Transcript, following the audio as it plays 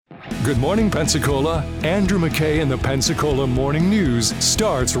Good morning, Pensacola. Andrew McKay and the Pensacola Morning News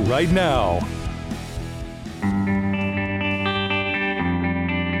starts right now.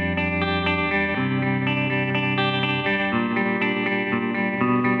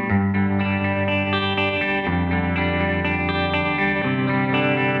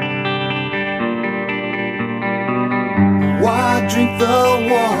 Why drink the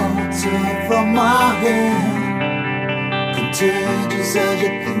water from my hand? Contagious as you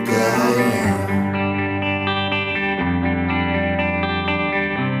think I am.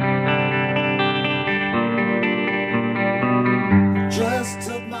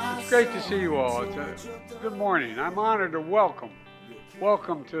 It's great to see you all. Good morning. I'm honored to welcome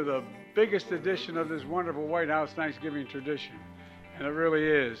to the biggest edition of this wonderful White House Thanksgiving tradition. And it really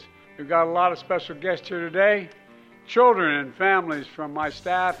is. We've got a lot of special guests here today. Children and families from my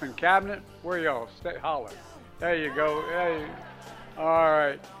staff and cabinet. Where y'all? Holler. There you go. All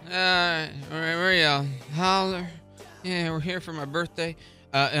right. Where y'all? Holler. Yeah, we're here for my birthday.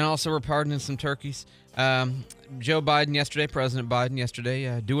 And also we're pardoning some turkeys. Joe Biden yesterday, President Biden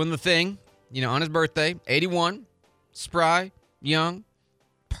yesterday, doing the thing, on his birthday. 81, spry, young,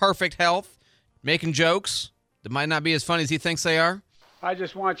 perfect health, making jokes that might not be as funny as he thinks they are. I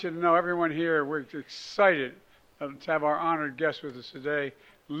just want you to know, everyone here, we're excited to have our honored guest with us today,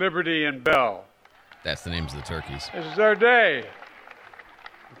 Liberty and Bell. That's the names of the turkeys. This is their day.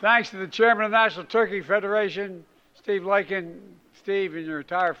 Thanks to the chairman of the National Turkey Federation, Steve Lykin. Steve and your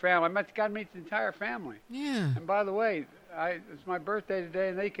entire family. I got to meet the entire family. Yeah. And by the way, it's my birthday today,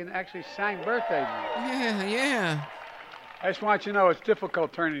 and they can actually sing birthday music. Yeah. I just want you to know it's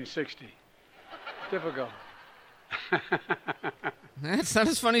difficult turning 60. Difficult. That's not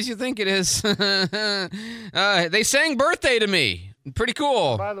as funny as you think it is. They sang birthday to me. Pretty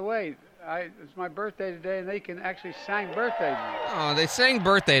cool. By the way, it's my birthday today, and they can actually sing birthday music. Oh, they sang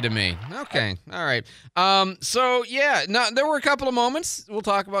birthday to me. Okay. All right. There were a couple of moments. We'll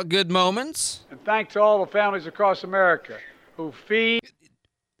talk about good moments. And thanks to all the families across America who feed.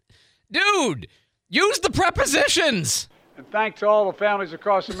 Dude, use the prepositions. And thanks to all the families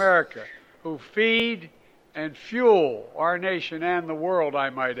across America who feed and fuel our nation and the world, I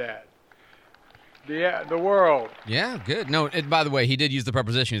might add. The world. Yeah, good. No, by the way, he did use the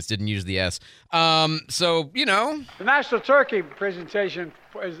preposition. He just didn't use the S. The National Turkey presentation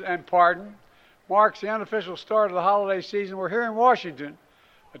and pardon marks the unofficial start of the holiday season. We're here in Washington,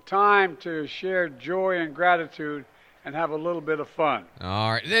 a time to share joy and gratitude and have a little bit of fun.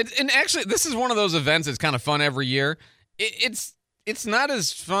 All right. And actually, this is one of those events that's kind of fun every year. It's not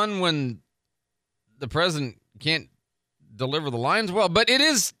as fun when the president can't deliver the lines well, but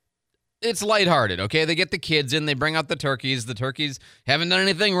it's lighthearted, okay? They get the kids in, they bring out the turkeys. The turkeys haven't done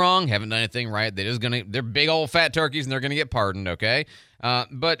anything wrong, haven't done anything right. They're big old fat turkeys, and they're gonna get pardoned, okay?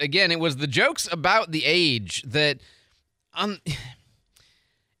 But again, it was the jokes about the age that,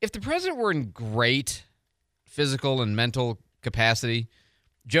 if the president were in great physical and mental capacity,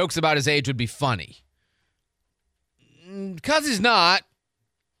 jokes about his age would be funny. Because he's not,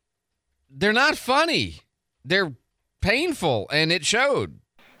 they're not funny. They're painful, and it showed.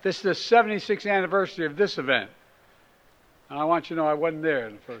 This is the 76th anniversary of this event. And I want you to know I wasn't there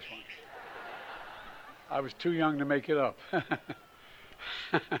in the first one. I was too young to make it up.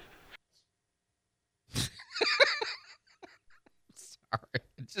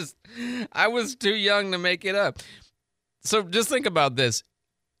 Sorry. I was too young to make it up. So just think about this.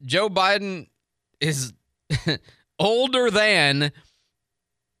 Joe Biden is older than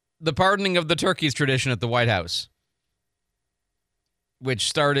the pardoning of the turkeys tradition at the White House, which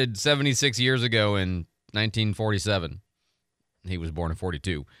started 76 years ago in 1947. He was born in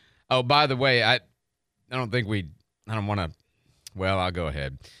 42. Oh, by the way, I don't want to, well, I'll go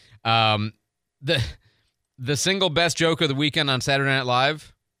ahead. The single best joke of the weekend on Saturday Night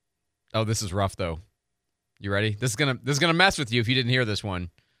Live. Oh, this is rough, though. You ready? This is gonna mess with you if you didn't hear this one.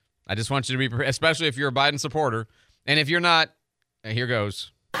 I just want you to be prepared, especially if you're a Biden supporter. And if you're not, here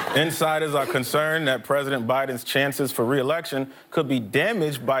goes. Insiders are concerned that President Biden's chances for re-election could be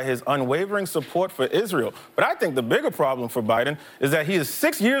damaged by his unwavering support for Israel. But I think the bigger problem for Biden is that he is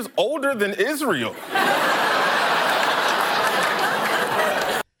 6 years older than Israel.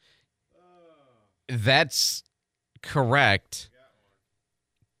 That's correct.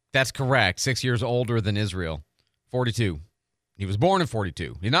 That's correct. 6 years older than Israel. 42. He was born in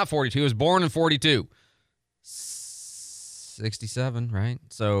 42. He's not 42. He was born in 42. 67, right?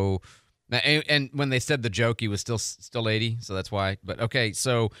 So, and when they said the joke, he was still 80, so that's why. But okay,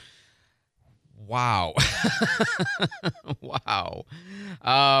 so wow. Wow.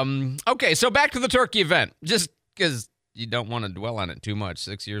 Okay, so back to the turkey event. Just because you don't want to dwell on it too much.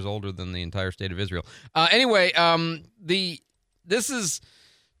 6 years older than the entire state of Israel. Anyway, this is,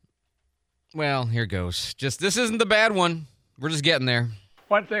 well, here goes. This isn't the bad one. We're just getting there.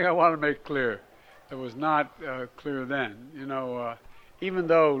 One thing I want to make clear that was not clear then. Even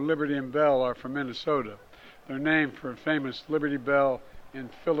though Liberty and Bell are from Minnesota, they're named for a famous Liberty Bell in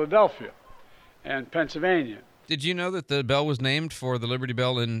Philadelphia and Pennsylvania. Did you know that the bell was named for the Liberty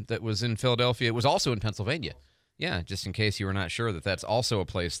Bell that was in Philadelphia? It was also in Pennsylvania. Yeah, just in case you were not sure that's also a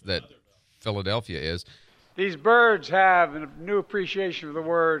place that Philadelphia is. These birds have a new appreciation of the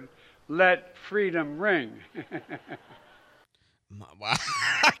word, let freedom ring. Wow.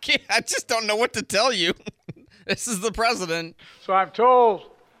 I just don't know what to tell you. This is the president. So I'm told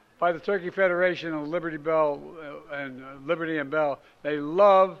by the Turkey Federation of Liberty Bell and Liberty and Bell, they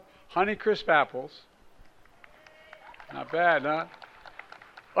love Honeycrisp apples. Not bad, huh?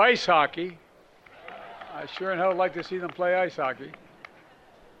 Ice hockey. I sure in hell would like to see them play ice hockey.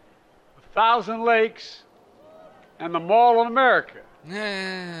 1,000 lakes and the Mall of America.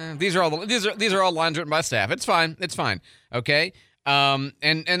 These are all lines written by staff. It's fine. Okay. And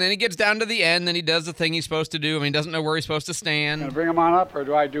then he gets down to the end, then he does the thing he's supposed to do. I mean, he doesn't know where he's supposed to stand. Can I bring him on up, or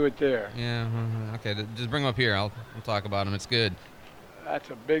do I do it there? Yeah. Okay. Just bring him up here. We'll talk about him. It's good. That's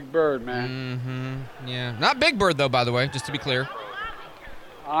a big bird, man. Mm-hmm. Yeah. Not Big Bird, though, by the way, just to be clear.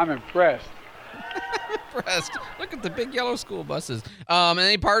 I'm impressed. Impressed. Look at the big yellow school buses. And then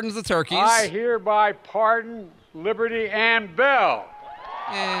he pardons the turkeys. I hereby pardon Liberty and Bell.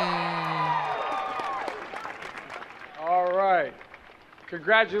 All right.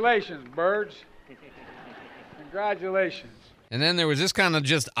 Congratulations, birds. Congratulations. And then there was this kind of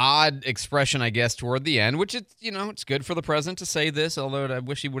just odd expression, I guess, toward the end, which it's good for the president to say this, although I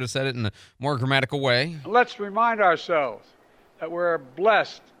wish he would have said it in a more grammatical way. Let's remind ourselves that we're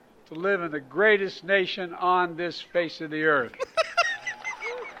blessed to live in the greatest nation on this face of the earth.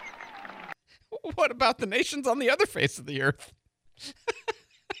 What about the nations on the other face of the earth?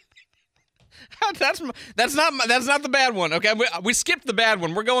 That's not the bad one. Okay, we skipped the bad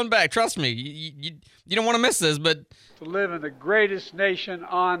one. We're going back. Trust me. You don't want to miss this, but to live in the greatest nation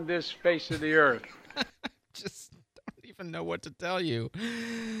on this face of the earth. Just don't even know what to tell you.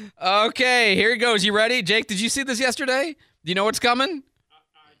 Okay, here it goes. You ready, Jake? Did you see this yesterday? Do you know what's coming?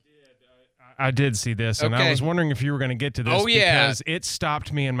 I did see this, and I was wondering if you were going to get to this. Oh, yeah. Because it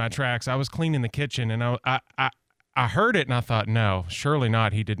stopped me in my tracks. I was cleaning the kitchen, and I heard it, and I thought, no, surely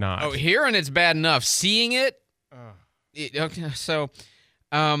not. He did not. Oh, hearing it's bad enough. Seeing it, okay. So,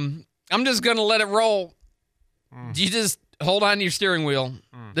 I'm just gonna let it roll. You just hold on to your steering wheel.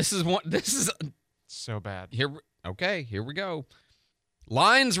 This is so bad. Here we go.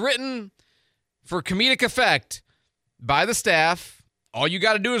 Lines written for comedic effect by the staff. All you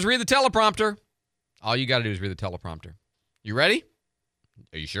got to do is read the teleprompter. You ready?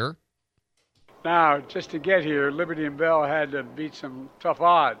 Are you sure? Now, just to get here, Liberty and Bell had to beat some tough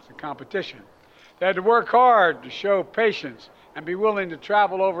odds in competition. They had to work hard to show patience and be willing to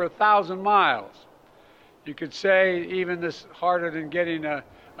travel over 1,000 miles. You could say even this harder than getting a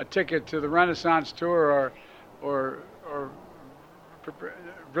ticket to the Renaissance tour or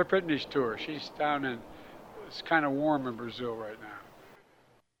Britney's tour. She's down in, it's kind of warm in Brazil right now.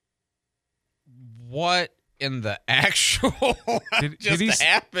 What in the actual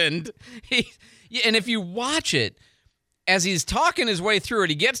happened? And if you watch it, as he's talking his way through it,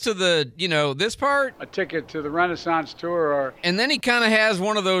 he gets to the, this part. A ticket to the Renaissance tour. And then he kind of has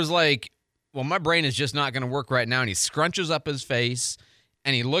one of those like, well, my brain is just not going to work right now. And he scrunches up his face,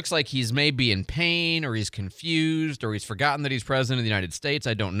 and he looks like he's maybe in pain, or he's confused, or he's forgotten that he's president of the United States.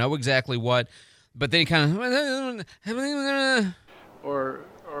 I don't know exactly what. But then he kind of... Or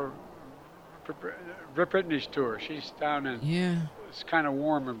Britney's tour. She's down in... Yeah. It's kind of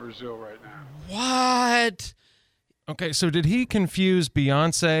warm in Brazil right now. What? Okay, so did he confuse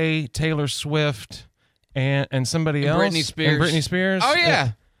Beyonce, Taylor Swift, and somebody else? Britney Spears. Oh,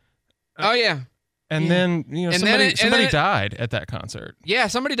 yeah. And then, somebody died at that concert. Yeah,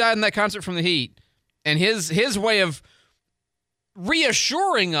 somebody died in that concert from the heat. And his way of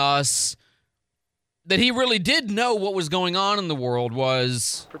reassuring us that he really did know what was going on in the world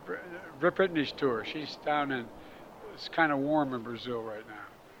was... Britney's tour. She's down in... It's kind of warm in Brazil right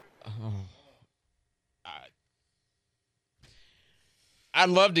now. Oh. I'd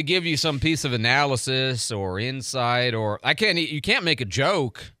love to give you some piece of analysis or insight, or you can't make a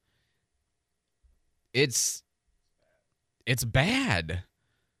joke. It's bad.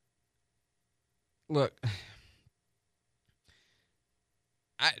 Look,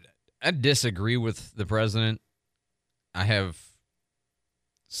 I disagree with the president. I have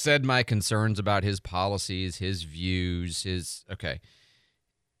said my concerns about his policies, his views, okay.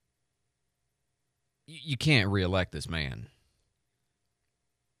 You can't reelect this man.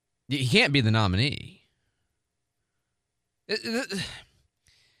 He can't be the nominee.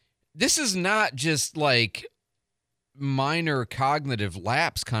 This is not just like minor cognitive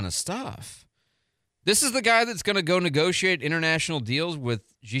lapse kind of stuff. This is the guy that's going to go negotiate international deals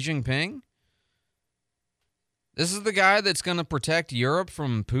with Xi Jinping. This is the guy that's going to protect Europe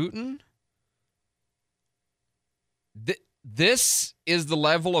from Putin. This is the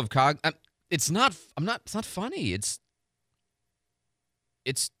level of it's not funny.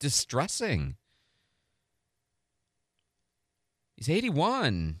 It's distressing. He's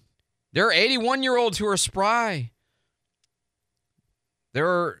 81. There are 81-year-olds who are spry. There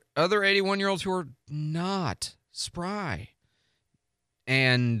are other 81-year-olds who are not spry.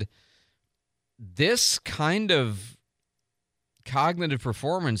 And this kind of cognitive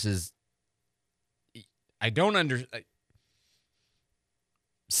performance is, I don't understand.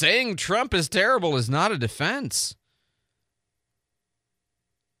 Saying Trump is terrible is not a defense.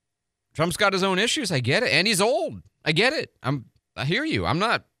 Trump's got his own issues. I get it. And he's old. I get it. I hear you. I'm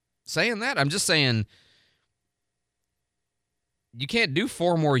not saying that. I'm just saying you can't do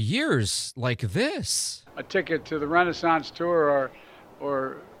 4 more years like this. A ticket to the Renaissance tour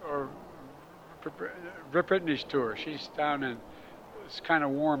or Britney's tour. She's down in, it's kind of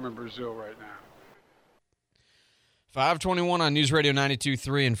warm in Brazil right now. 521 on News Radio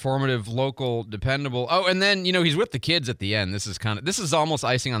 92.3, informative, local, dependable. Oh, and then, he's with the kids at the end. This is almost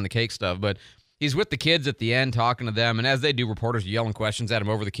icing on the cake stuff, but he's with the kids at the end talking to them, and as they do, reporters are yelling questions at him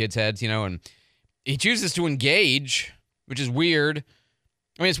over the kids' heads, and he chooses to engage, which is weird.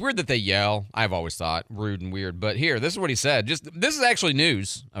 I mean, it's weird that they yell. I've always thought rude and weird, but here, this is what he said. This is actually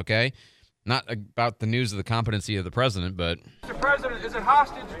news, okay? Not about the news of the competency of the president, but... Mr. President, is it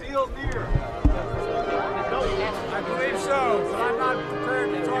hostage deal near? I believe so, but I'm not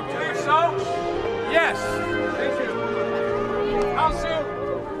prepared to talk to you. Believe so? Yes. Thank you. How soon?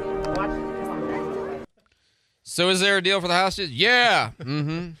 So is there a deal for the hostage? Yeah.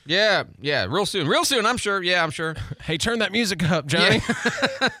 Mm-hmm. Yeah. Real soon. Real soon, I'm sure. Yeah, I'm sure. Hey, turn that music up, Johnny.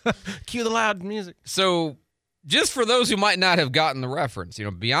 Yeah. Cue the loud music. So just for those who might not have gotten the reference,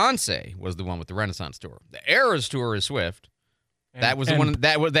 Beyonce was the one with the Renaissance tour. The Eras tour is Swift. That was the one.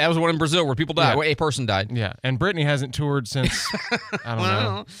 That was the one in Brazil where people died. Yeah. Where a person died. Yeah, and Britney hasn't toured since I don't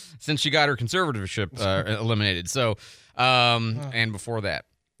know, since she got her conservatorship eliminated. So, and before that,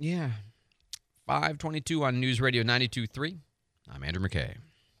 yeah. 522 on News Radio 92.3. I'm Andrew McKay.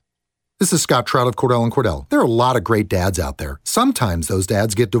 This is Scott Trout of Cordell & Cordell. There are a lot of great dads out there. Sometimes those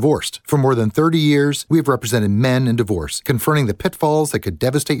dads get divorced. For more than 30 years, we have represented men in divorce, confronting the pitfalls that could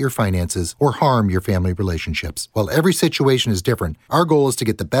devastate your finances or harm your family relationships. While every situation is different, our goal is to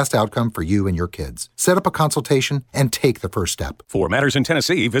get the best outcome for you and your kids. Set up a consultation and take the first step. For matters in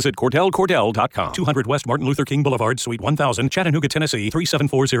Tennessee, visit CordellCordell.com. 200 West Martin Luther King Boulevard, Suite 1000, Chattanooga, Tennessee,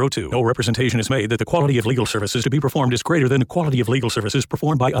 37402. No representation is made that the quality of legal services to be performed is greater than the quality of legal services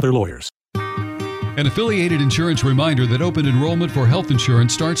performed by other lawyers. An affiliated insurance reminder that open enrollment for health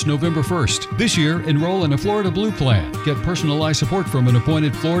insurance starts November 1st. This year, enroll in a Florida Blue plan. Get personalized support from an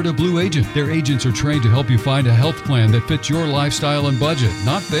appointed Florida Blue agent. Their agents are trained to help you find a health plan that fits your lifestyle and budget,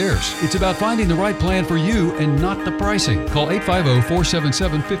 not theirs. It's about finding the right plan for you and not the pricing. Call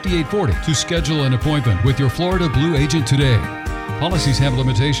 850-477-5840 to schedule an appointment with your Florida Blue agent today. Policies have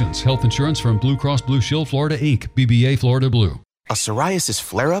limitations. Health insurance from Blue Cross Blue Shield Florida Inc., BBA Florida Blue. A psoriasis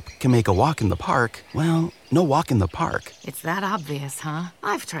flare-up can make a walk in the park, well, no walk in the park. It's that obvious, huh?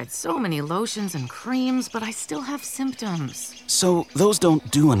 I've tried so many lotions and creams, but I still have symptoms. So those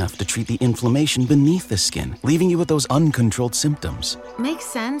don't do enough to treat the inflammation beneath the skin, leaving you with those uncontrolled symptoms. Makes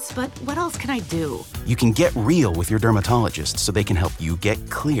sense, but what else can I do? You can get real with your dermatologist so they can help you get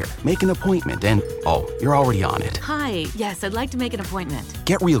clear. Make an appointment and, you're already on it. Hi, yes, I'd like to make an appointment.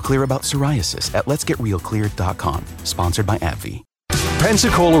 Get real clear about psoriasis at letsgetrealclear.com. Sponsored by AbbVie.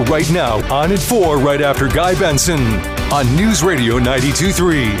 Pensacola right now, on at 4 right after Guy Benson. On News Radio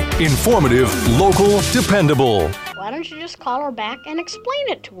 92.3. Informative, local, dependable. Why don't you just call her back and explain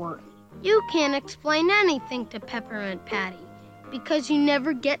it to her? You can't explain anything to Peppermint Patty because you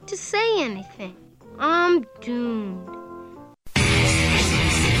never get to say anything. I'm doomed.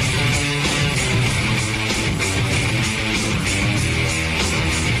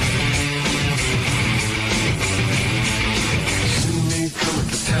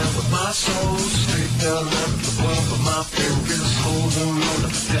 My soul straight down at the bump of my fingers, holding on to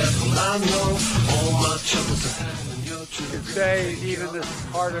the devil. I know all my troubles are having your truth. You could say even this is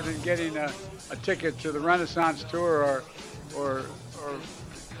harder than getting a ticket to the Renaissance tour or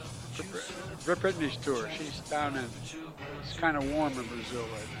Britney's tour. She's down in, it's kind of warm in Brazil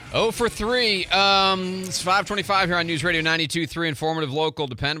right now. 0 for 3. It's 5:25 here on News Radio 92.3, informative, local,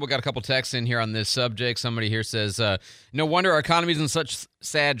 dependable. Got a couple texts in here on this subject. Somebody here says, no wonder our economy is in such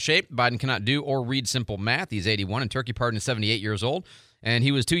sad shape. Biden cannot do or read simple math. He's 81 and turkey pardon is 78 years old. And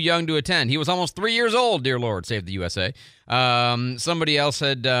he was too young to attend. He was almost 3 years old, dear Lord, save the USA. Somebody else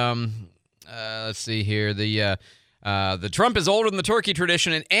said, let's see here, the Trump is older than the turkey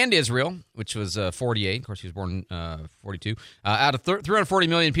tradition and Israel, which was 48. Of course, he was born 42. Out of 340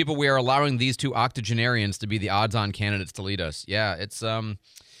 million people, we are allowing these two octogenarians to be the odds-on candidates to lead us. Yeah, it's a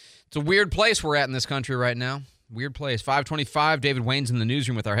weird place we're at in this country right now. Weird place. 5:25, David Wayne's in the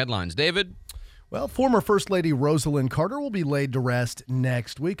newsroom with our headlines. David? Well, former First Lady Rosalind Carter will be laid to rest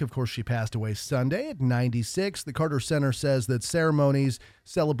next week. Of course, she passed away Sunday at 96. The Carter Center says that ceremonies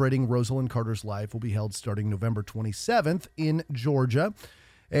celebrating Rosalind Carter's life will be held starting November 27th in Georgia.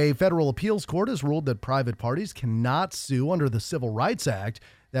 A federal appeals court has ruled that private parties cannot sue under the Civil Rights Act.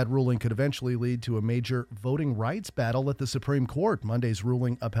 That ruling could eventually lead to a major voting rights battle at the Supreme Court. Monday's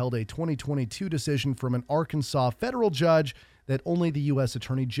ruling upheld a 2022 decision from an Arkansas federal judge that only the U.S.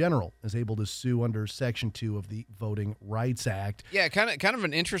 Attorney General is able to sue under Section 2 of the Voting Rights Act. Yeah, kind of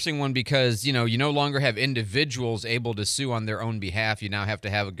an interesting one because, you no longer have individuals able to sue on their own behalf. You now have to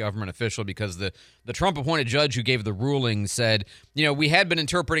have a government official because the Trump-appointed judge who gave the ruling said, we had been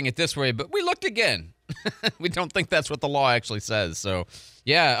interpreting it this way, but we looked again. We don't think that's what the law actually says. So,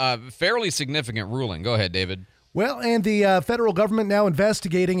 yeah, fairly significant ruling. Go ahead, David. Well, and the federal government now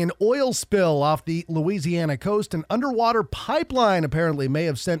investigating an oil spill off the Louisiana coast. An underwater pipeline apparently may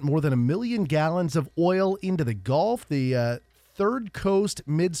have sent more than 1 million gallons of oil into the Gulf. The Third Coast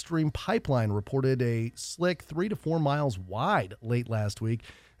Midstream Pipeline reported a slick 3 to 4 miles wide late last week.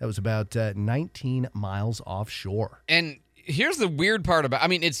 That was about 19 miles offshore. And here's the weird part about,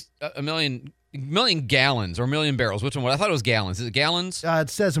 it's a million gallons or 1 million barrels. Which one? I thought it was gallons. Is it gallons? It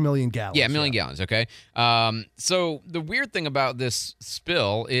says 1 million gallons. Yeah, 1 million gallons. Okay. So the weird thing about this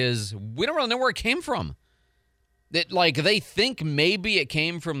spill is we don't really know where it came from. That they think maybe it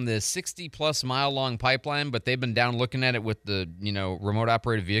came from the 60-plus mile long pipeline, but they've been down looking at it with the remote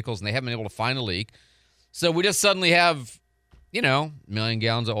operated vehicles, and they haven't been able to find a leak. So we just suddenly have 1 million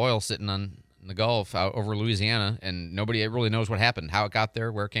gallons of oil sitting in the Gulf out over Louisiana, and nobody really knows what happened, how it got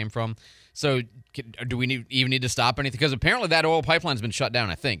there, where it came from. So do we even need to stop anything? Because apparently that oil pipeline's been shut down,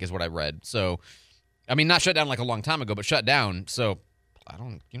 I think, is what I read. So, not shut down like a long time ago, but shut down. So, I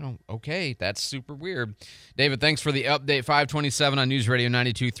don't, okay, that's super weird. David, thanks for the update. 5:27 on News Radio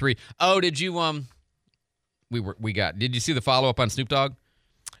 92.3. Oh, did you, did you see the follow-up on Snoop Dogg?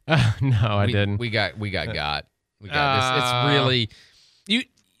 No, I didn't. We got this. It's really,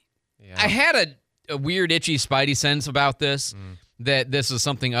 I had a weird, itchy spidey sense about this. That this is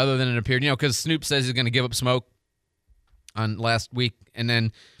something other than it appeared, because Snoop says he's going to give up smoke on last week, and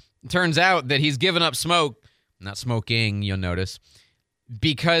then it turns out that he's given up smoke, not smoking, you'll notice,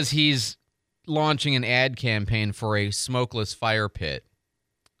 because he's launching an ad campaign for a smokeless fire pit.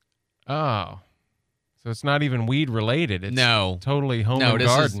 Oh. So it's not even weed related. It's no. Totally home and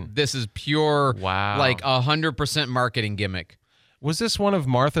garden. This is pure, wow. 100% marketing gimmick. Was this one of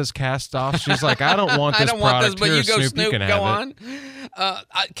Martha's cast-offs? She's like, I don't want this product. I don't want this, but you go, Snoop, you can go on.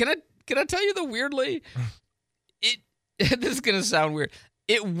 Can I tell you the weirdly? This is going to sound weird.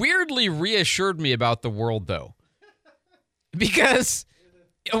 It weirdly reassured me about the world, though. Because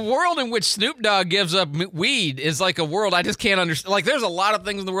a world in which Snoop Dogg gives up weed is like a world I just can't understand. There's a lot of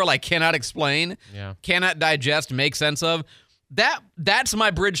things in the world I cannot explain, cannot digest, make sense of. That's my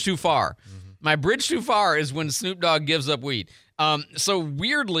bridge too far. Mm-hmm. My bridge too far is when Snoop Dogg gives up weed. So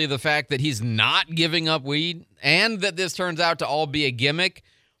weirdly, the fact that he's not giving up weed and that this turns out to all be a gimmick.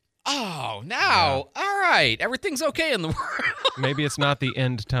 Oh, now, all right, everything's okay in the world. Maybe it's not the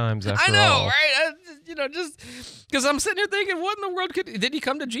end times after all. I know, right? Just because I'm sitting here thinking, what in the world did he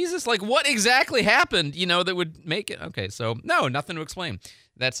come to Jesus? What exactly happened, that would make it? Okay, so no, nothing to explain.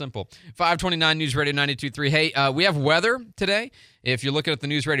 That simple. 5:29 News Radio 92.3. Hey, we have weather today. If you're looking at the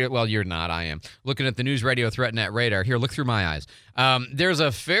News Radio, well, you're not, I am. Looking at the News Radio ThreatNet radar. Here, look through my eyes. There's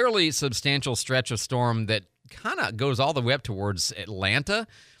a fairly substantial stretch of storm that kind of goes all the way up towards Atlanta,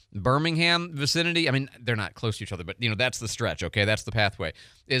 Birmingham vicinity. They're not close to each other, but, that's the stretch, okay? That's the pathway.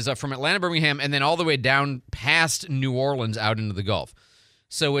 Is from Atlanta, Birmingham, and then all the way down past New Orleans out into the Gulf.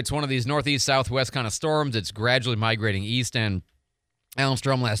 So it's one of these northeast, southwest kind of storms. It's gradually migrating east, and Alan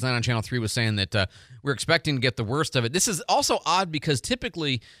Strom last night on Channel 3 was saying that we're expecting to get the worst of it. This is also odd because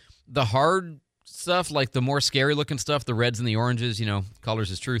typically the hard stuff, like the more scary looking stuff, the reds and the oranges, colors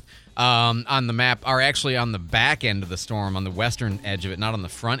is truth, on the map are actually on the back end of the storm, on the western edge of it, not on the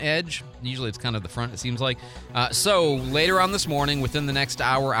front edge. Usually it's kind of the front, it seems like. So later on this morning, within the next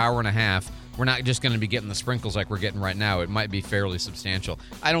hour and a half, we're not just going to be getting the sprinkles like we're getting right now. It might be fairly substantial.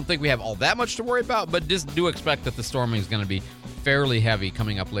 I don't think we have all that much to worry about, but just do expect that the storming is going to be fairly heavy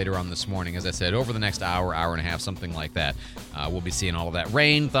coming up later on this morning. As I said, over the next hour and a half, something like that. We'll be seeing all of that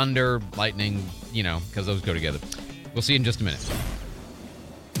rain, thunder, lightning, because those go together. We'll see you in just a minute.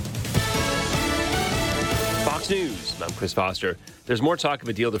 Fox News, I'm Chris Foster. There's more talk of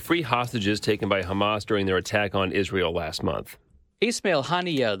a deal to free hostages taken by Hamas during their attack on Israel last month. Ismail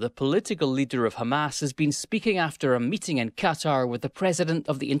Haniyeh, the political leader of Hamas, has been speaking after a meeting in Qatar with the president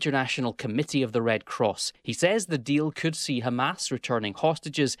of the International Committee of the Red Cross. He says the deal could see Hamas returning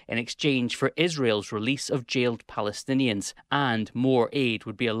hostages in exchange for Israel's release of jailed Palestinians, and more aid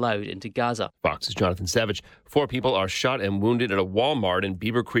would be allowed into Gaza. Fox's Jonathan Savage. 4 people are shot and wounded at a Walmart in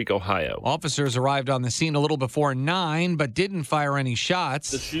Beaver Creek, Ohio. Officers arrived on the scene a little before 9, but didn't fire any shots.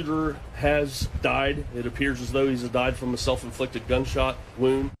 The shooter has died. It appears as though he's died from a self-inflicted gunshot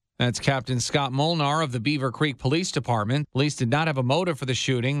wound. That's Captain Scott Molnar of the Beaver Creek Police Department. Police did not have a motive for the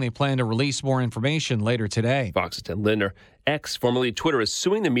shooting. They plan to release more information later today. Fox's Ted Lindner. X, formerly Twitter, is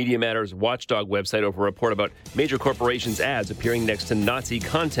suing the Media Matters watchdog website over a report about major corporations' ads appearing next to Nazi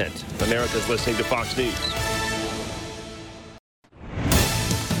content. America's listening to Fox News.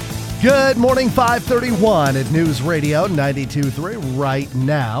 Good morning, 531 at News Radio 92.3 right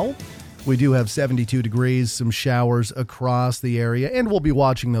now. We do have 72 degrees, some showers across the area, and we'll be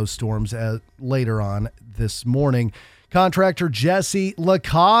watching those storms later on this morning. Contractor Jesse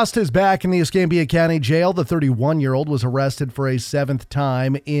Lacoste is back in the Escambia County Jail. The 31-year-old was arrested for a 7th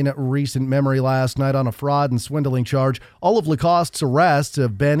time in recent memory last night on a fraud and swindling charge. All of Lacoste's arrests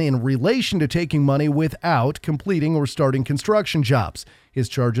have been in relation to taking money without completing or starting construction jobs. His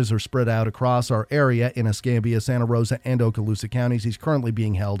charges are spread out across our area in Escambia, Santa Rosa, and Okaloosa counties. He's currently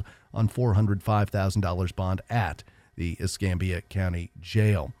being held on $405,000 bond at the Escambia County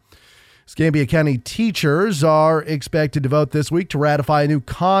Jail. Escambia County teachers are expected to vote this week to ratify a new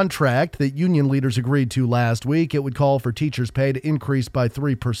contract that union leaders agreed to last week. It would call for teachers' pay to increase by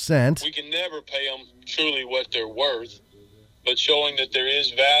 3%. We can never pay them truly what they're worth, but showing that there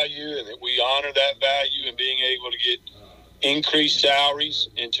is value and that we honor that value and being able to get increased salaries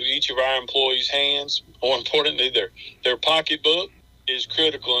into each of our employees' hands. More importantly, their pocketbook is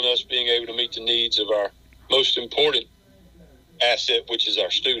critical in us being able to meet the needs of our most important asset, which is our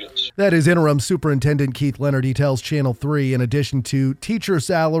students. That is Interim Superintendent Keith Leonard. He tells Channel 3, in addition to teacher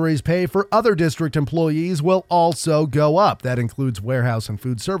salaries, pay for other district employees will also go up. That includes warehouse and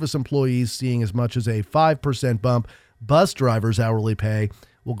food service employees seeing as much as a 5% bump. Bus drivers' hourly pay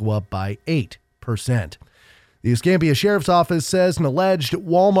will go up by 8%. The Escambia Sheriff's Office says an alleged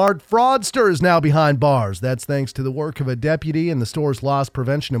Walmart fraudster is now behind bars. That's thanks to the work of a deputy and the store's loss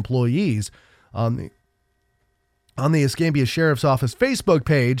prevention employees. On the Escambia Sheriff's Office Facebook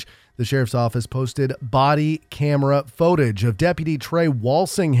page, the Sheriff's Office posted body camera footage of Deputy Trey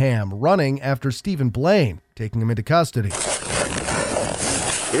Walsingham running after Stephen Blaine, taking him into custody.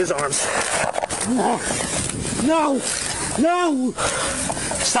 His arms. No! No! No!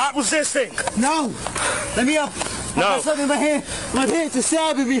 Stop resisting! No! Let me up! No. I got something in my hand. My pants are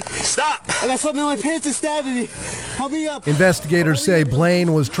stabbing me. Stop! I got something in my pants are stabbing me. Help me up. Investigators say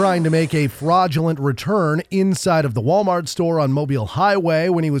Blaine was trying to make a fraudulent return inside of the Walmart store on Mobile Highway.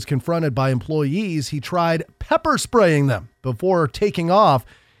 When he was confronted by employees, he tried pepper spraying them before taking off.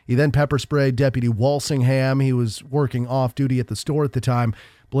 He then pepper sprayed Deputy Walsingham. He was working off duty at the store at the time.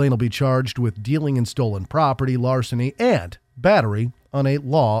 Blaine will be charged with dealing in stolen property, larceny, and battery on a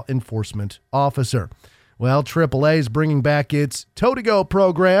law enforcement officer. Well, AAA is bringing back its Tow-to-Go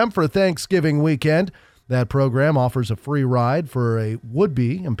program for Thanksgiving weekend. That program offers a free ride for a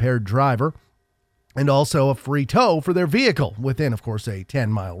would-be impaired driver and also a free tow for their vehicle within, of course, a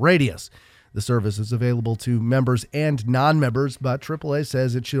 10-mile radius. The service is available to members and non-members, but AAA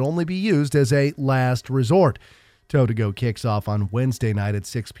says it should only be used as a last resort. Tow-to-Go kicks off on Wednesday night at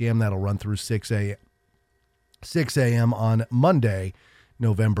 6 p.m. That'll run through 6 a.m. on Monday,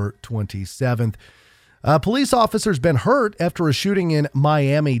 November 27th. A police officer's been hurt after a shooting in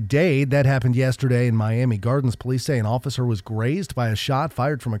Miami-Dade. That happened yesterday in Miami Gardens. Police say an officer was grazed by a shot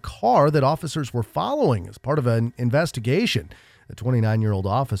fired from a car that officers were following as part of an investigation. The 29-year-old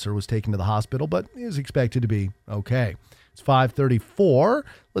officer was taken to the hospital, but is expected to be okay. It's 5:34.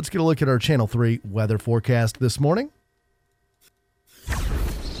 Let's get a look at our Channel 3 weather forecast this morning.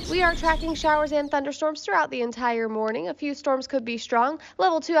 We We are tracking showers and thunderstorms throughout the entire morning. A few storms could be strong.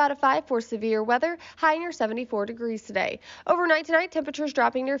 Level 2 out of 5 for severe weather. High near 74 degrees today. Overnight tonight, temperatures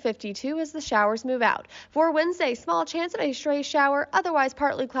dropping near 52 as the showers move out. For Wednesday, small chance of a stray shower. Otherwise,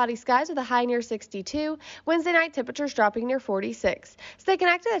 partly cloudy skies with a high near 62. Wednesday night, temperatures dropping near 46. Stay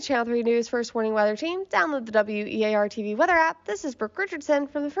connected at Channel 3 News First Warning Weather Team. Download the WEAR TV weather app. This is Brooke Richardson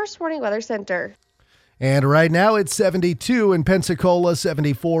from the First Warning Weather Center. And right now it's 72 in Pensacola,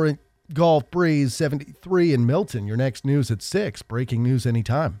 74 in Gulf Breeze, 73 in Milton. Your next news at 6. Breaking news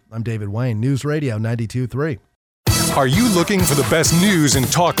anytime. I'm David Wayne, News Radio 92.3. Are you looking for the best news in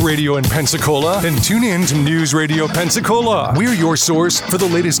talk radio in Pensacola? Then tune in to News Radio Pensacola. We're your source for the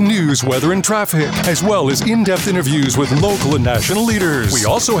latest news, weather, and traffic, as well as in-depth interviews with local and national leaders. We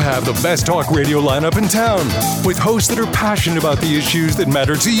also have the best talk radio lineup in town, with hosts that are passionate about the issues that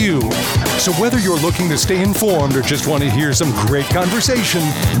matter to you. So whether you're looking to stay informed or just want to hear some great conversation,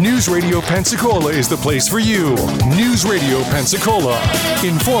 News Radio Pensacola is the place for you. News Radio Pensacola.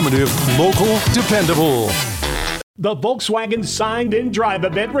 Informative, local, dependable. The Volkswagen Signed and Drive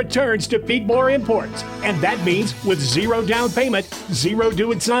event returns to Feedmore Imports, and that means with 0 down payment, 0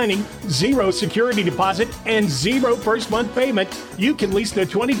 due at signing, 0 security deposit, and 0 first month payment, you can lease the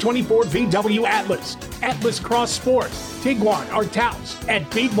 2024 VW Atlas, Atlas Cross Sport, Tiguan, or Taos at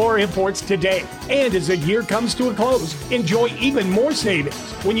Feedmore Imports today. And as the year comes to a close, enjoy even more savings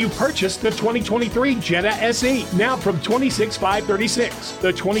when you purchase the 2023 Jetta SE, now from $26,536,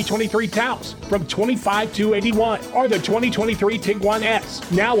 the 2023 Taos from $25,281, or the 2023 Tiguan S,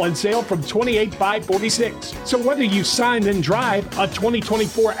 now on sale from $28,546. So whether you sign and drive a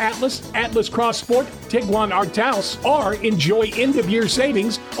 2024 Atlas, Atlas Cross Sport, Tiguan, or Taos, or enjoy end-of-year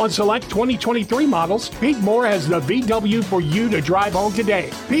savings on select 2023 models, Feedmore has the VW for you to drive home today.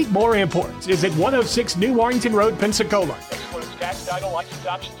 Feedmore Imports is at 106 New Warrington Road, Pensacola. Excludes tax, title, license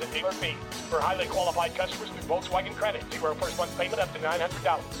options, and dealer fees. For highly qualified customers through Volkswagen Credit, 0 first month payment up to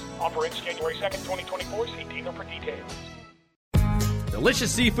 $900. Offer ends January 2nd, 2024. See dealer for details.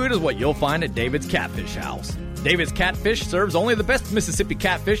 Delicious seafood is what you'll find at David's Catfish House. David's Catfish serves only the best Mississippi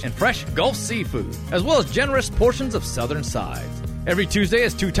catfish and fresh Gulf seafood, as well as generous portions of southern sides. Every Tuesday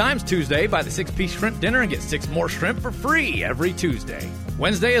is 2 times Tuesday. Buy the 6-piece shrimp dinner and get 6 more shrimp for free every Tuesday.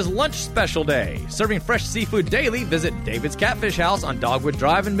 Wednesday is lunch special day. Serving fresh seafood daily, visit David's Catfish House on Dogwood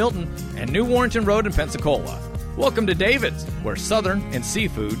Drive in Milton and New Warrington Road in Pensacola. Welcome to David's, where Southern and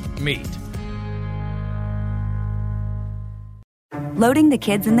seafood meet. Loading the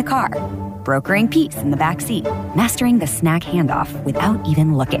kids in the car, brokering peace in the back seat, mastering the snack handoff without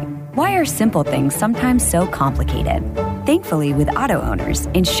even looking. Why are simple things sometimes so complicated? Thankfully, with auto owners,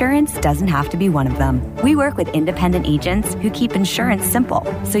 insurance doesn't have to be one of them. We work with independent agents who keep insurance simple,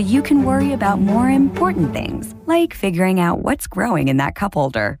 so you can worry about more important things, like figuring out what's growing in that cup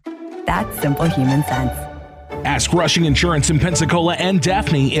holder. That's simple human sense. Ask Rushing Insurance in Pensacola and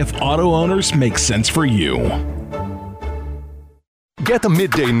Daphne if auto owners make sense for you. Get the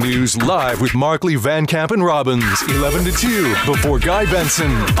midday news live with Markley, Van Camp, and Robbins, 11 to 2, before Guy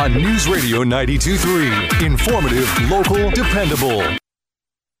Benson on News Radio 92.3. Informative, local, dependable.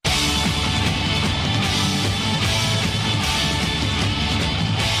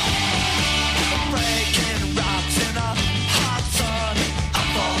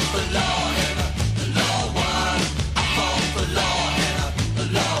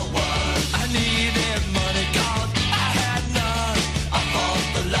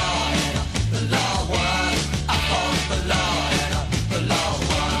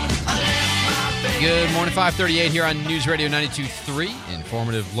 Good morning, 538 here on News Radio 92.3.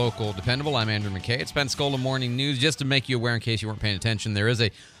 Informative, local, dependable. I'm Andrew McKay. It's Pensacola Morning News. Just to make you aware, in case you weren't paying attention, there is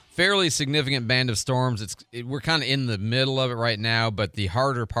a fairly significant band of storms. We're kind of in the middle of it right now, but the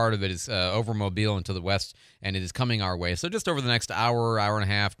harder part of it is over Mobile and to the west, and it is coming our way. So just over the next hour, hour and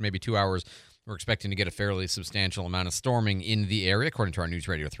a half, maybe 2 hours, we're expecting to get a fairly substantial amount of storming in the area, according to our News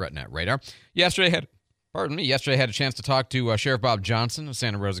Radio ThreatNet radar. Yesterday I had a chance to talk to Sheriff Bob Johnson of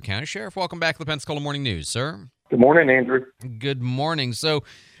Santa Rosa County. Sheriff, welcome back to the Pensacola Morning News, sir. Good morning, Andrew. Good morning. So you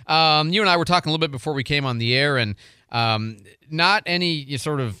and I were talking a little bit before we came on the air, and not any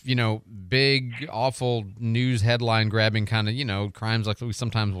sort of, big, awful news headline grabbing kind of, crimes like we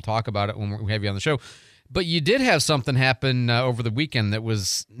sometimes will talk about it when we have you on the show. But you did have something happen over the weekend that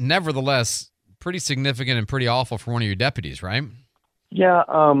was nevertheless pretty significant and pretty awful for one of your deputies, right? Yeah,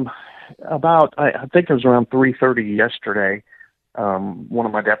 I think it was around 3:30 yesterday. One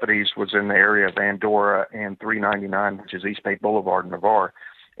of my deputies was in the area of Andorra and 399, which is East Bay Boulevard in Navarre,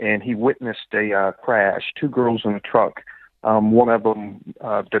 and he witnessed a crash. 2 girls in a truck. One of them,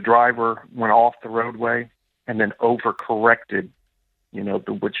 the driver went off the roadway and then overcorrected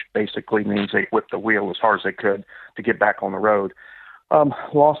which basically means they whipped the wheel as hard as they could to get back on the road.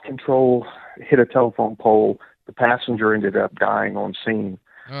 Lost control, hit a telephone pole. The passenger ended up dying on scene.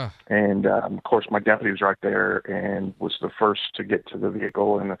 And, of course, my deputy was right there and was the first to get to the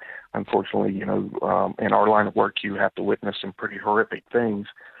vehicle. And unfortunately, in our line of work, you have to witness some pretty horrific things.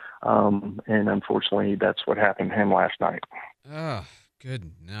 And unfortunately, that's what happened to him last night. Oh,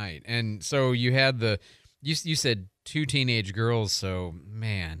 good night. And so you had you said 2 teenage girls. So,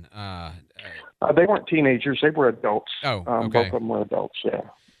 man. They weren't teenagers. They were adults. Oh, okay. Both of them were adults, yeah.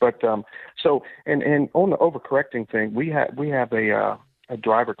 But so on the overcorrecting thing, we have a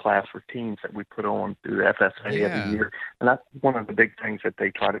driver class for teens that we put on through the FSA every year, and that's one of the big things that they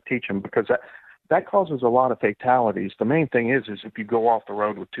try to teach them, because that causes a lot of fatalities. The main thing is if you go off the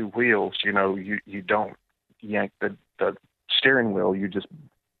road with 2 wheels, you don't yank the steering wheel. You just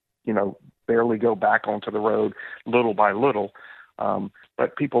barely go back onto the road little by little.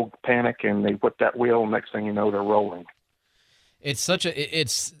 But people panic and they whip that wheel, and next thing you know, they're rolling.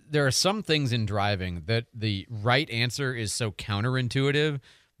 There are some things in driving that the right answer is so counterintuitive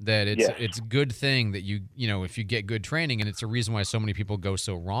that it's a good thing that if you get good training, and it's a reason why so many people go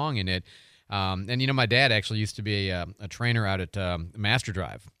so wrong in it. And my dad actually used to be a trainer out at Master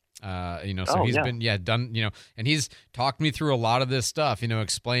Drive. So he's been done, and he's talked me through a lot of this stuff,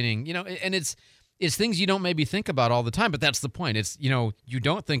 explaining, and it's things you don't maybe think about all the time, but that's the point. It's, you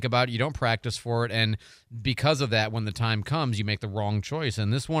don't think about it, you don't practice for it, and because of that, when the time comes, you make the wrong choice.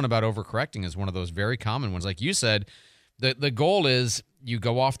 And this one about overcorrecting is one of those very common ones. Like you said, the goal is you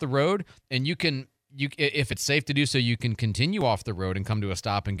go off the road, and if it's safe to do so, you can continue off the road and come to a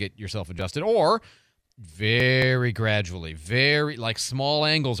stop and get yourself adjusted, or very gradually, small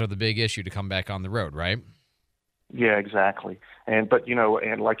angles are the big issue to come back on the road, right? Yeah, exactly. But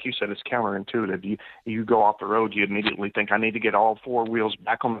like you said, it's counterintuitive. You go off the road, you immediately think, I need to get all 4 wheels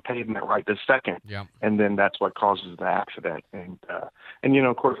back on the pavement right this second. Yeah. And then that's what causes the accident. And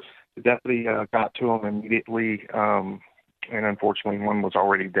of course, the deputy got to him immediately. And unfortunately, one was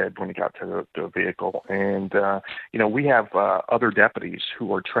already dead when he got to the vehicle. And, we have other deputies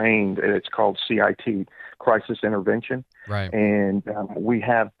who are trained. It's called CIT, Crisis Intervention. Right. And we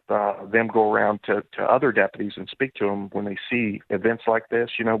have them go around to other deputies and speak to them when they see events like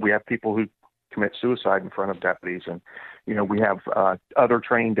this. We have people who commit suicide in front of deputies. And, we have other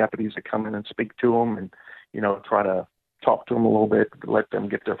trained deputies that come in and speak to them and, try to talk to them a little bit, let them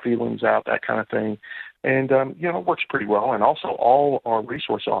get their feelings out, that kind of thing. And, it works pretty well. And also all our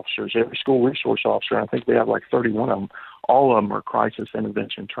resource officers, every school resource officer, I think we have like 31 of them, all of them are crisis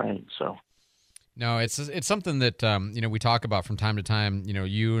intervention trained. So. No, it's something that, we talk about from time to time,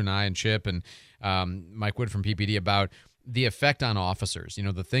 you and I and Chip and Mike Wood from PPD about the effect on officers,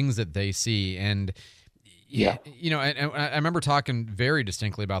 the things that they see. And, I remember talking very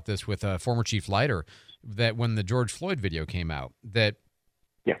distinctly about this with former Chief Leiter, that when the George Floyd video came out, that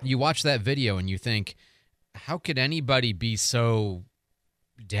you watch that video and you think, how could anybody be so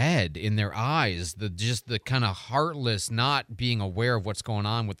dead in their eyes? The kind of heartless, not being aware of what's going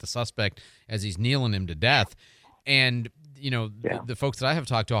on with the suspect as he's kneeling him to death. And, the folks that I have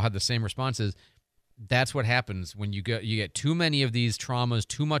talked to all had the same responses. That's what happens when you get too many of these traumas,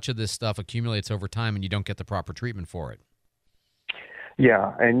 too much of this stuff accumulates over time, and you don't get the proper treatment for it.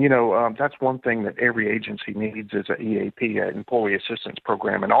 Yeah, and that's one thing that every agency needs is an EAP, an Employee Assistance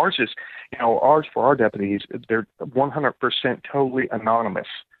Program. And ours is, ours for our deputies, they're 100% totally anonymous.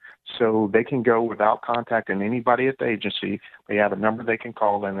 So they can go without contacting anybody at the agency. They have a number they can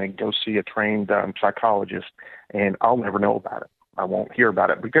call, and they go see a trained psychologist, and I'll never know about it. I won't hear about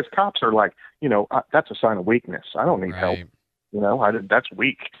it because cops are like, that's a sign of weakness. I don't need help. That's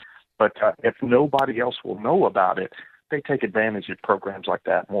weak. But if nobody else will know about it, they take advantage of programs like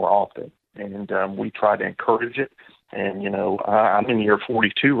that more often. And we try to encourage it. And, I'm in year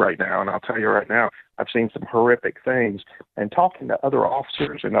 42 right now, and I'll tell you right now, I've seen some horrific things. And talking to other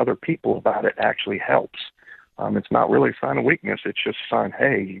officers and other people about it actually helps. It's not really a sign of weakness. It's just a sign,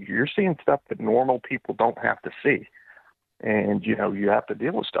 hey, you're seeing stuff that normal people don't have to see. And, you have to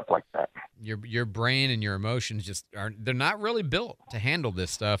deal with stuff like that. Your brain and your emotions they're not really built to handle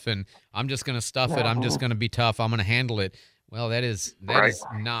this stuff. And I'm just going to stuff it. I'm just going to be tough. I'm going to handle it. Well, that is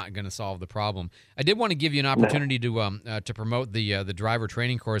not going to solve the problem. I did want to give you an opportunity to promote the driver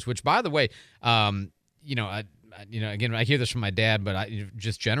training course, which, by the way, again, I hear this from my dad, but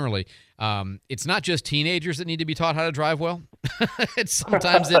just generally, it's not just teenagers that need to be taught how to drive well.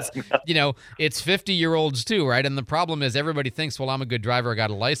 Sometimes it's 50-year-olds too, right? And the problem is everybody thinks, well, I'm a good driver, I got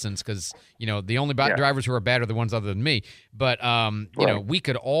a license, because, the only drivers who are bad are the ones other than me. But, we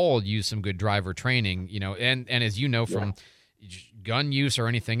could all use some good driver training, and as you know from gun use or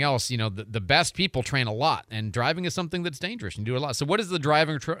anything else, the best people train a lot, and driving is something that's dangerous and do a lot. So what is the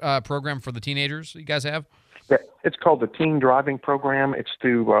driving program for the teenagers you guys have? Yeah, it's called the Teen Driving Program. It's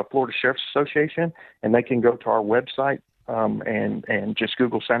through Florida Sheriff's Association, and they can go to our website and just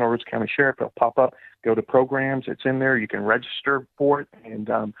Google Santa Rosa County Sheriff. It'll pop up. Go to programs. It's in there. You can register for it, and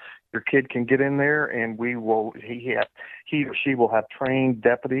your kid can get in there, and he or she will have trained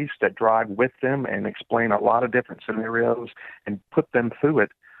deputies that drive with them and explain a lot of different scenarios and put them through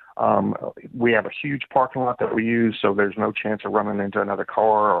it. We have a huge parking lot that we use, so there's no chance of running into another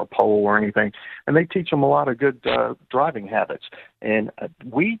car or a pole or anything. And they teach them a lot of good driving habits. And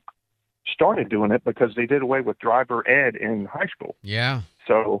we started doing it because they did away with driver ed in high school. Yeah.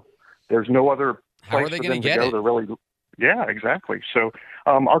 So there's no other place for them to go to really. Yeah, exactly. So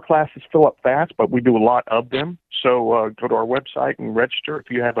our classes fill up fast, but we do a lot of them. So go to our website and register if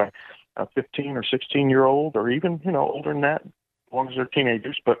you have a 15 or 16-year-old, or even older than that, as long as they're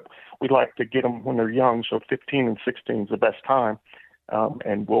teenagers. But we like to get them when they're young, so 15 and 16 is the best time.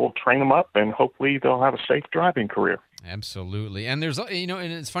 And we'll train them up, and hopefully they'll have a safe driving career. Absolutely. And there's, and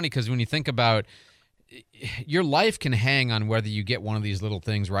it's funny because when you think about your life can hang on whether you get one of these little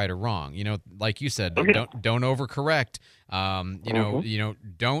things right or wrong. Like you said, don't overcorrect.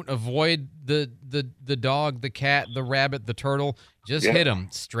 Don't avoid the dog, the cat, the rabbit, the turtle. Just hit them.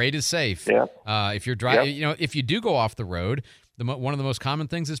 Straight is safe. Yeah. If you're driving, if you do go off the road, one of the most common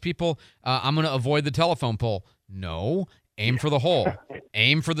things is people, I'm going to avoid the telephone pole. No, aim for the hole.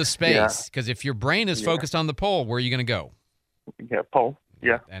 Aim for the space. Because if your brain is focused on the pole, where are you going to go? Yeah, pole.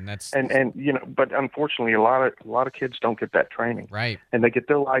 Yeah, and that's but unfortunately, a lot of kids don't get that training. Right. And they get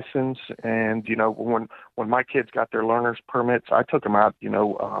their license, and when my kids got their learner's permits, I took them out,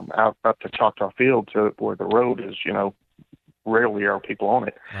 out up to Choctaw Field to where the road is, rarely are people on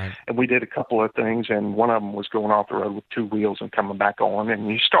it. Right. And we did a couple of things, and one of them was going off the road with two wheels and coming back on. And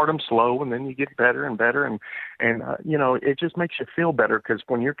you start them slow, and then you get better and better, and it just makes you feel better, because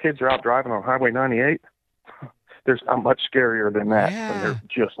when your kids are out driving on Highway 98. There's not much scarier than that when they're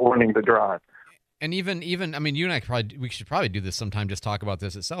just learning to drive. And even you and I we should probably do this sometime, just talk about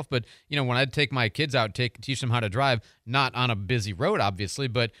this itself. But, when I'd take my kids out, teach them how to drive, not on a busy road, obviously,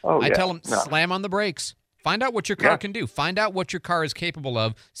 but I tell them, slam on the brakes. Find out what your car can do. Find out what your car is capable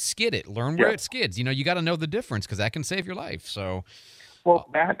of. Skid it. Learn where it skids. You got to know the difference, because that can save your life. So, well,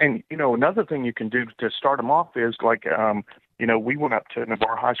 that, and, another thing you can do to start them off is like, we went up to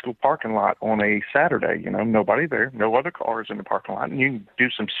Navarre High School parking lot on a Saturday, nobody there, no other cars in the parking lot. And you can do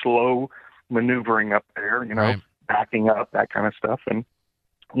some slow maneuvering up there, backing up, that kind of stuff. And,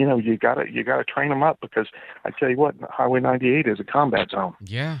 you gotta train them up, because I tell you what, Highway 98 is a combat zone.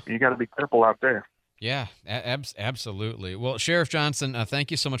 Yeah. You got to be careful out there. Yeah, absolutely. Well, Sheriff Johnson,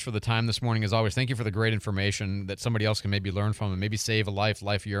 thank you so much for the time this morning, as always. Thank you for the great information that somebody else can maybe learn from and maybe save a life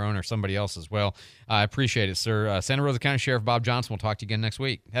of your own or somebody else as well. I appreciate it, sir. Santa Rosa County Sheriff Bob Johnson, we'll talk to you again next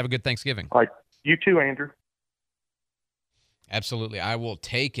week. Have a good Thanksgiving. All right. You too, Andrew. Absolutely. I will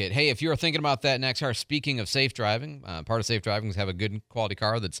take it. Hey, if you're thinking about that next car, speaking of safe driving, part of safe driving is have a good quality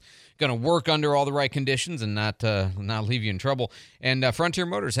car that's going to work under all the right conditions and not leave you in trouble. And Frontier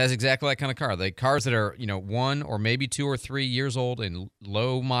Motors has exactly that kind of car. The cars that are, 1 or maybe 2 or 3 years old and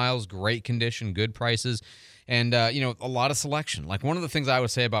low miles, great condition, good prices, and, a lot of selection. Like, one of the things I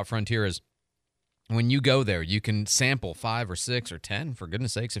would say about Frontier is, when you go there, you can sample 5 or 6 or 10, for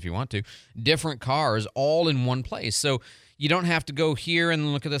goodness sakes, if you want to, different cars all in one place. So you don't have to go here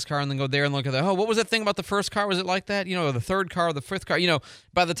and look at this car and then go there and look at that. Oh, what was that thing about the first car? Was it like that? The third car or the fifth car?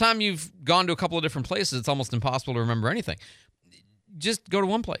 By the time you've gone to a couple of different places, it's almost impossible to remember anything. Just go to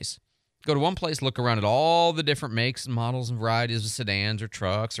one place. Go to one place, look around at all the different makes and models and varieties of sedans or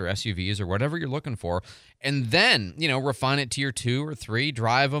trucks or SUVs or whatever you're looking for, and then, refine it to your 2 or 3,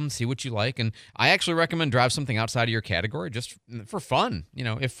 drive them, see what you like. And I actually recommend drive something outside of your category just for fun,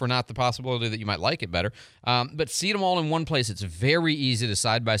 if for not the possibility that you might like it better. But see them all in one place. It's very easy to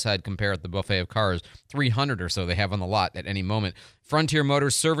side-by-side compare at the buffet of cars, 300 or so they have on the lot at any moment. Frontier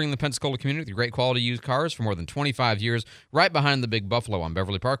Motors, serving the Pensacola community with great quality used cars for more than 25 years, right behind the Big Buffalo on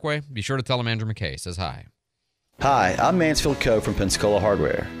Beverly Parkway. Be sure to tell them Andrew McKay says hi. Hi, I'm Mansfield Coe from Pensacola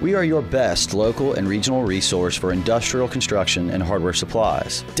Hardware. We are your best local and regional resource for industrial construction and hardware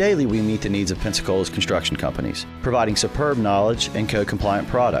supplies. Daily, we meet the needs of Pensacola's construction companies, providing superb knowledge and code-compliant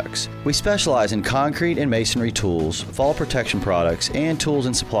products. We specialize in concrete and masonry tools, fall protection products, and tools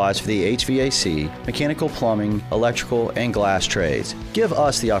and supplies for the HVAC, mechanical, plumbing, electrical, and glass trades. Give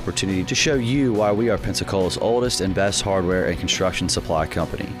us the opportunity to show you why we are Pensacola's oldest and best hardware and construction supply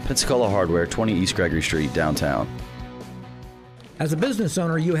company. Pensacola Hardware, 20 East Gregory Street, downtown. As a business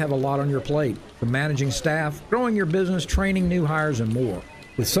owner, you have a lot on your plate. from managing staff, growing your business, training new hires, and more.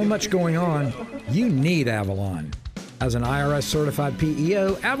 With so much going on, you need Avalon. As an IRS-certified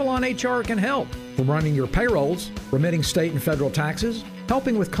PEO, Avalon HR can help. From running your payrolls, remitting state and federal taxes,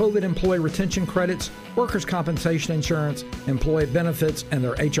 helping with COVID employee retention credits, workers' compensation insurance, employee benefits, and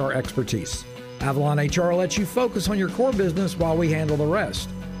their HR expertise. Avalon HR lets you focus on your core business while we handle the rest.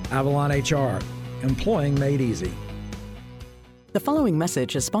 Avalon HR, employing made easy. The following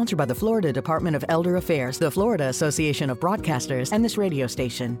message is sponsored by the Florida Department of Elder Affairs, the Florida Association of Broadcasters, and this radio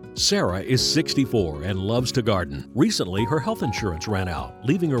station. Sarah is 64 and loves to garden. Recently, her health insurance ran out,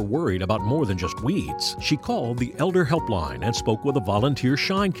 leaving her worried about more than just weeds. She called the Elder Helpline and spoke with a volunteer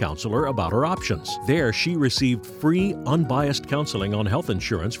Shine counselor about her options. There, she received free, unbiased counseling on health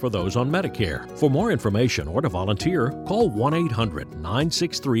insurance for those on Medicare. For more information or to volunteer, call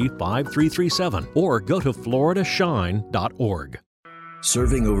 1-800-963-5337 or go to floridashine.org.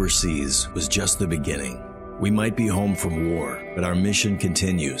 Serving overseas was just the beginning. We might be home from war, but our mission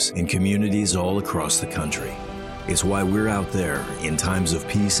continues in communities all across the country. It's why we're out there in times of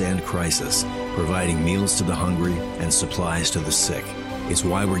peace and crisis, providing meals to the hungry and supplies to the sick. It's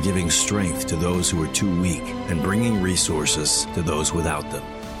why we're giving strength to those who are too weak and bringing resources to those without them.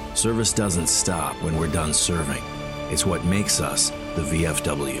 Service doesn't stop when we're done serving. It's what makes us the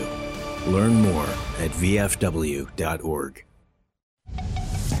VFW. Learn more at vfw.org.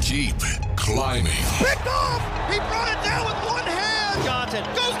 Keep climbing. Picked off! He brought it down with one hand! Johnson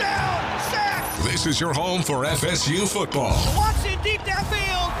goes down! Sack! This is your home for FSU football. Watson deep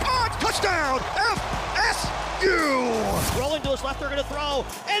downfield! Caught! Touchdown! FSU! Rolling to his left, they're going to throw.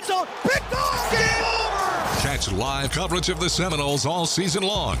 End zone! Picked off! Game over! Catch live coverage of the Seminoles all season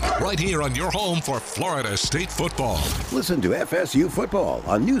long, right here on your home for Florida State football. Listen to FSU football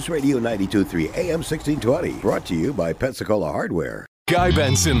on News Radio 92.3 AM 1620. Brought to you by Pensacola Hardware. Guy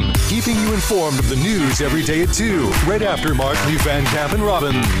Benson, keeping you informed of the news every day at 2, right after Mark Lee Van Camp and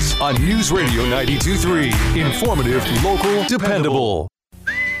Robbins on News Radio 92.3. Informative, local, dependable.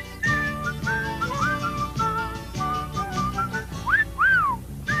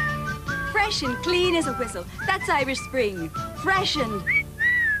 Fresh and clean as a whistle. That's Irish Spring. Fresh and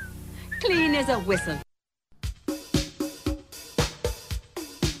clean as a whistle.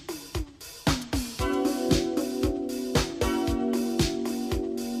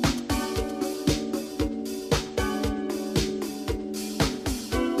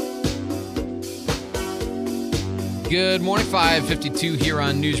 Good morning, 5:52 here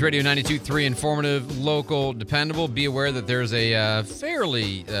on News Radio 92.3, informative, local, dependable. Be aware that there's a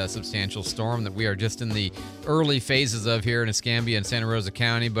fairly substantial storm that we are just in the early phases of here in Escambia and Santa Rosa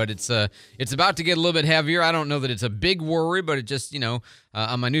County, but it's about to get a little bit heavier. I don't know that it's a big worry, but it just, on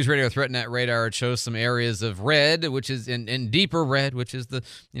my News Radio ThreatNet radar, it shows some areas of red, which is in deeper red, which is the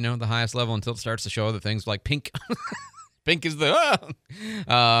highest level until it starts to show other things like pink. Pink is there's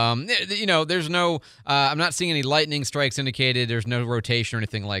no, I'm not seeing any lightning strikes indicated. There's no rotation or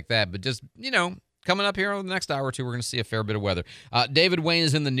anything like that. But just, coming up here over the next hour or two, we're going to see a fair bit of weather. David Wayne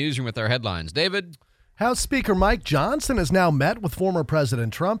is in the newsroom with our headlines. David? House Speaker Mike Johnson has now met with former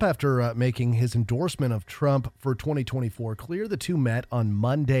President Trump after making his endorsement of Trump for 2024 clear. The two met on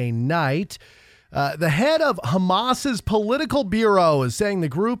Monday night. The head of Hamas's political bureau is saying the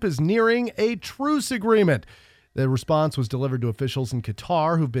group is nearing a truce agreement. The response was delivered to officials in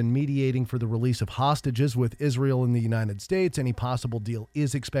Qatar who've been mediating for the release of hostages with Israel and the United States. Any possible deal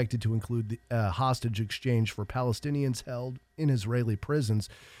is expected to include the hostage exchange for Palestinians held in Israeli prisons.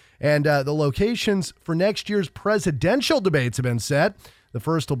 And the locations for next year's presidential debates have been set. The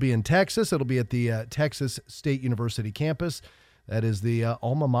first will be in Texas. It'll be at the Texas State University campus. That is the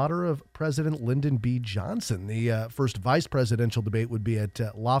alma mater of President Lyndon B. Johnson. The first vice presidential debate would be at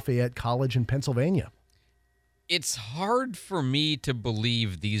Lafayette College in Pennsylvania. It's hard for me to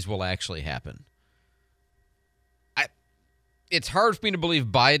believe these will actually happen. It's hard for me to believe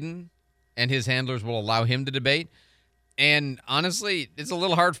Biden and his handlers will allow him to debate. And honestly, it's a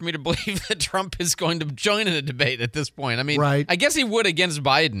little hard for me to believe that Trump is going to join in a debate at this point. I mean, right. I guess he would against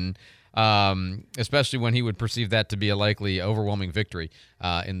Biden, especially when he would perceive that to be a likely overwhelming victory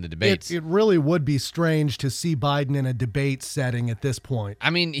in the debates. It really would be strange to see Biden in a debate setting at this point. I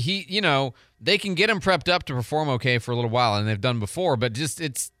mean, they can get him prepped up to perform okay for a little while, and they've done before, but just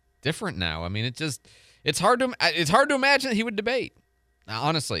it's different now. I mean, it's hard to imagine that he would debate,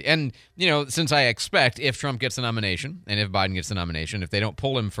 honestly. And since I expect if Trump gets the nomination and if Biden gets the nomination, if they don't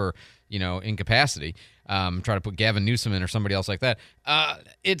pull him for incapacity, try to put Gavin Newsom in or somebody else like that, I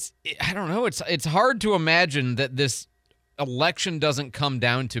don't know. It's hard to imagine that this election doesn't come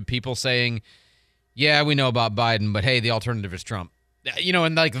down to people saying, yeah, we know about Biden, but hey, the alternative is Trump.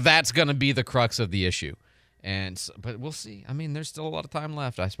 And like that's going to be the crux of the issue. But we'll see. I mean, there's still a lot of time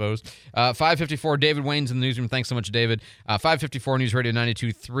left, I suppose. 5:54, David Wayne's in the newsroom. Thanks so much, David. 5:54 News Radio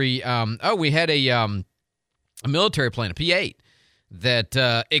 92.3. We had a military plane, a P-8,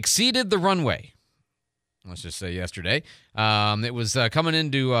 that exceeded the runway. Let's just say yesterday. It was coming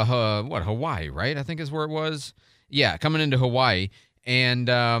into Hawaii, right? I think is where it was. Yeah, coming into Hawaii, and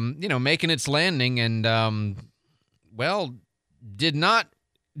making its landing, and did not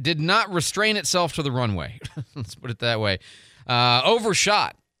restrain itself to the runway. Let's put it that way.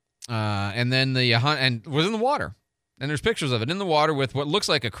 Overshot, and then and was in the water. And there's pictures of it in the water with what looks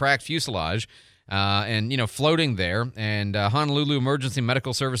like a cracked fuselage, and floating there. And Honolulu Emergency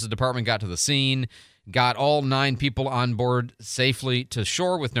Medical Services Department got to the scene, got all 9 people on board safely to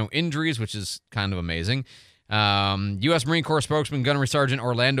shore with no injuries, which is kind of amazing. U.S. Marine Corps spokesman Gunnery Sergeant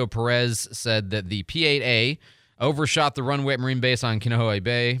Orlando Perez said that the P-8A overshot the runway at Marine Base on Kinohoe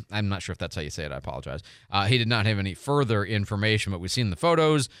Bay. I'm not sure if that's how you say it. I apologize. He did not have any further information, but we've seen the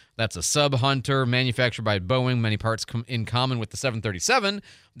photos. That's a sub-Hunter manufactured by Boeing, many parts in common with the 737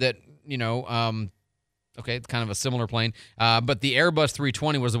 that, it's kind of a similar plane. But the Airbus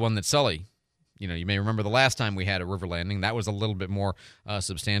 320 was the one that Sully, you may remember the last time we had a river landing. That was a little bit more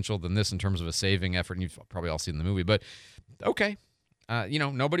substantial than this in terms of a saving effort, and you've probably all seen the movie. But, okay.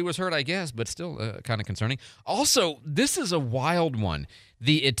 Nobody was hurt, I guess, but still kind of concerning. Also, this is a wild one.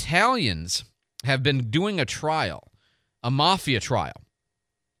 The Italians have been doing a mafia trial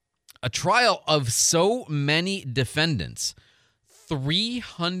of so many defendants,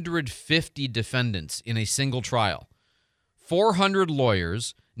 350 defendants in a single trial, 400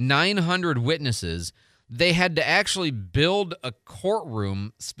 lawyers, 900 witnesses. They had to actually build a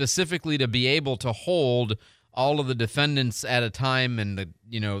courtroom specifically to be able to hold all of the defendants at a time, and the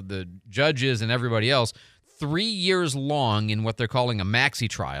judges and everybody else, 3 years long in what they're calling a maxi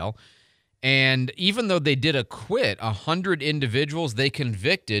trial. And even though they did acquit 100 individuals, they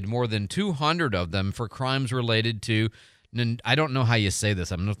convicted more than 200 of them for crimes related to, I don't know how you say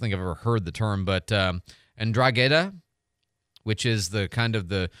this. I don't think I've ever heard the term, but Ndrangheta, which is the kind of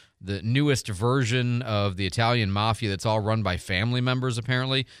the newest version of the Italian mafia that's all run by family members,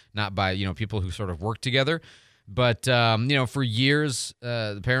 apparently, not by, people who sort of work together. But, for years,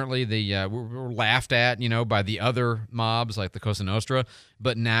 apparently they were laughed at, by the other mobs like the Cosa Nostra.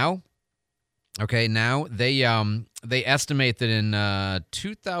 But now they estimate that in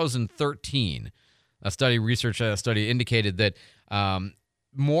 2013, a research study indicated that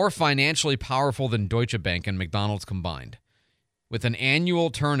more financially powerful than Deutsche Bank and McDonald's combined, with an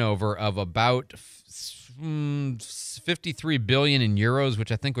annual turnover of about 53 billion in euros,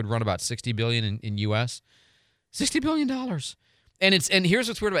 which I think would run about 60 billion in US. $60 billion. And here's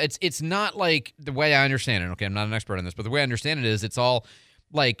what's weird about it. It's not like the way I understand it. Okay, I'm not an expert on this, but the way I understand it is it's all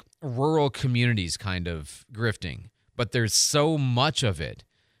like rural communities kind of grifting. But there's so much of it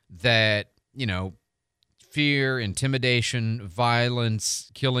that, fear, intimidation,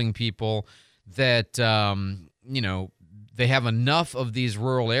 violence, killing people, that, they have enough of these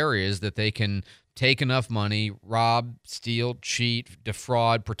rural areas that they can take enough money, rob, steal, cheat,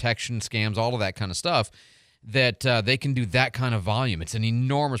 defraud, protection scams, all of that kind of stuff, that they can do that kind of volume. It's an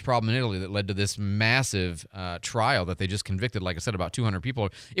enormous problem in Italy that led to this massive trial that they just convicted, like I said, about 200 people.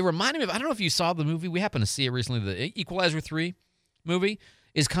 It reminded me of, I don't know if you saw the movie. We happened to see it recently. The Equalizer 3 movie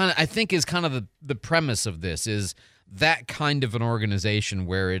is kind of the premise of this, is that kind of an organization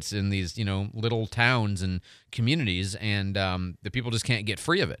where it's in these, little towns and communities, and the people just can't get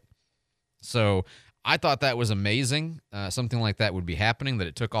free of it. So I thought that was amazing. Something like that would be happening, that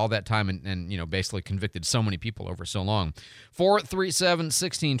it took all that time and basically convicted so many people over so long.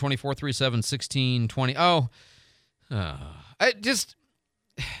 437-1620,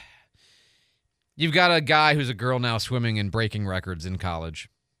 437-1620. You've got a guy who's a girl now swimming and breaking records in college.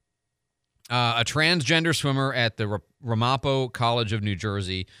 A transgender swimmer at the Ramapo College of New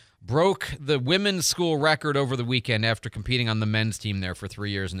Jersey broke the women's school record over the weekend after competing on the men's team there for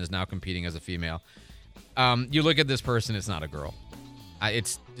 3 years and is now competing as a female. You look at this person, it's not a girl.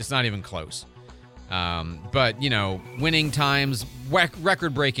 It's not even close. But, winning times,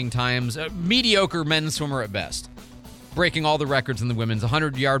 record-breaking times, mediocre men's swimmer at best. Breaking all the records in the women's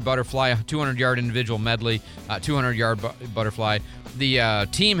 100-yard butterfly, 200-yard individual medley, 200-yard butterfly. The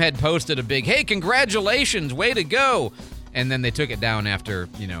team had posted a big, hey, congratulations, way to go. And then they took it down after,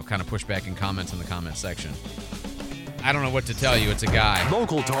 kind of pushback and comments in the comments section. I don't know what to tell you. It's a guy.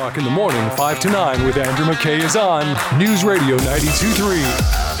 Local Talk in the morning, 5 to 9 with Andrew McKay is on News Radio 92.3.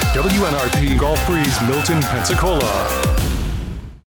 WNRP Gulf Breeze, Milton, Pensacola.